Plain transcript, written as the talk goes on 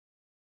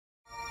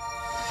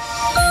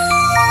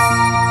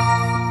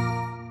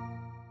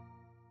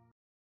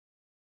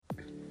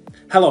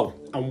Hello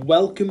and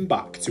welcome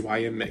back to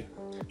IAmMe.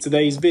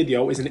 Today's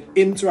video is an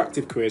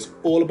interactive quiz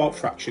all about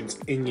fractions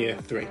in year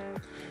 3.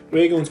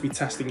 We're going to be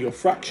testing your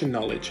fraction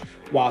knowledge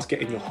whilst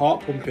getting your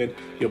heart pumping,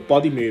 your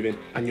body moving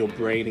and your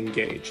brain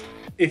engaged.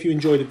 If you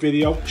enjoyed the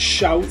video,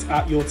 shout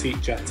at your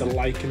teacher to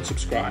like and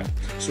subscribe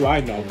so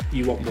I know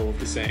you want more of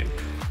the same.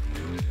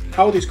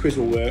 How this quiz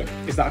will work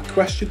is that a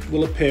question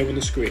will appear on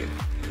the screen.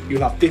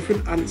 You'll have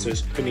different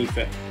answers beneath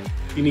it.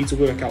 You need to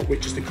work out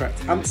which is the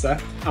correct answer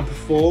and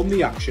perform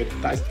the action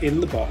that is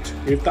in the box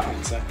with the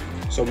answer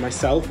so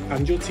myself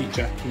and your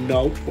teacher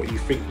know what you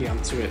think the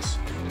answer is.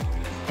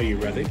 Are you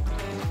ready?